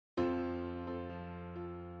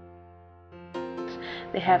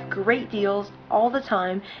They have great deals all the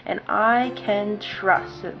time, and I can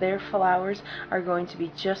trust that their flowers are going to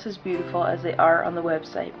be just as beautiful as they are on the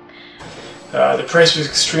website. The price was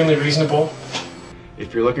extremely reasonable.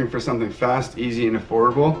 If you're looking for something fast, easy, and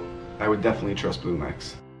affordable, I would definitely trust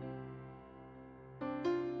Bloomex.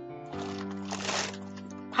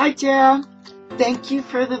 Hi, Jam. Thank you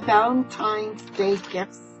for the Valentine's Day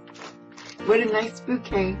gifts. What a nice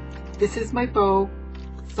bouquet. This is my bow.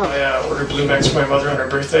 So I ordered Bloomex for my mother on her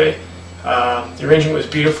birthday. The arrangement was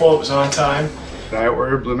beautiful. It was on time. I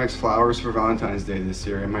ordered Bloomex flowers for Valentine's Day this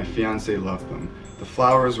year, and my fiance loved them. The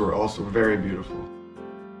flowers were also very beautiful.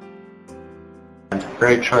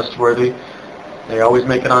 Very trustworthy. They always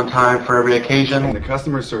make it on time for every occasion. And the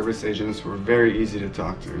customer service agents were very easy to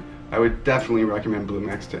talk to. I would definitely recommend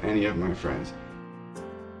Bloomex to any of my friends.